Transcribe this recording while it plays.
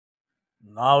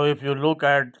Now, if you look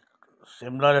at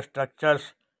similar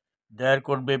structures, there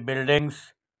could be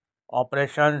buildings,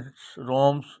 operations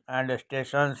rooms, and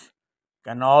stations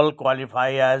can all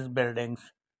qualify as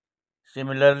buildings.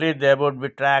 Similarly, there would be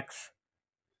tracks,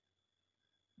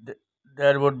 th-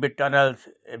 there would be tunnels.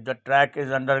 If the track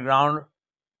is underground,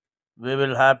 we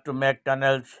will have to make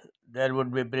tunnels. There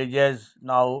would be bridges.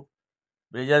 Now,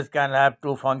 bridges can have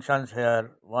two functions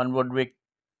here. One would be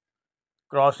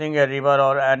crossing a river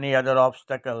or any other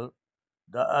obstacle.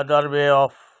 The other way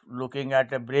of looking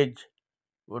at a bridge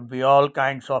would be all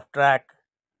kinds of track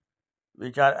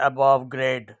which are above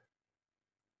grade.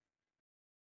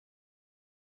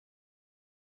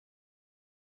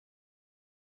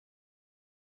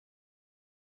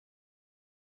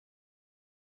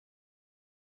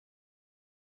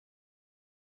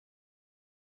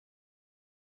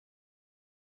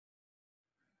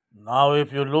 Now,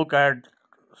 if you look at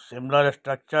similar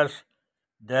structures,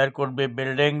 there could be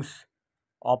buildings,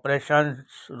 operations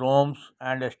rooms,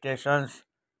 and stations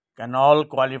can all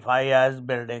qualify as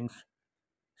buildings.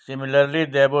 Similarly,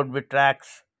 there would be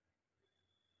tracks,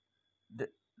 th-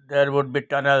 there would be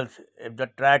tunnels. If the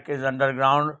track is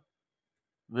underground,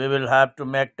 we will have to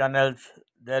make tunnels.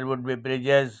 There would be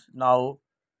bridges. Now,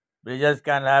 bridges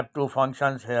can have two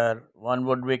functions here. One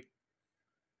would be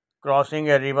crossing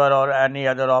a river or any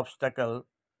other obstacle.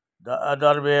 The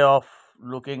other way of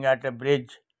looking at a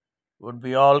bridge would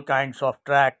be all kinds of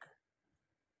track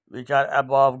which are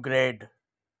above grade.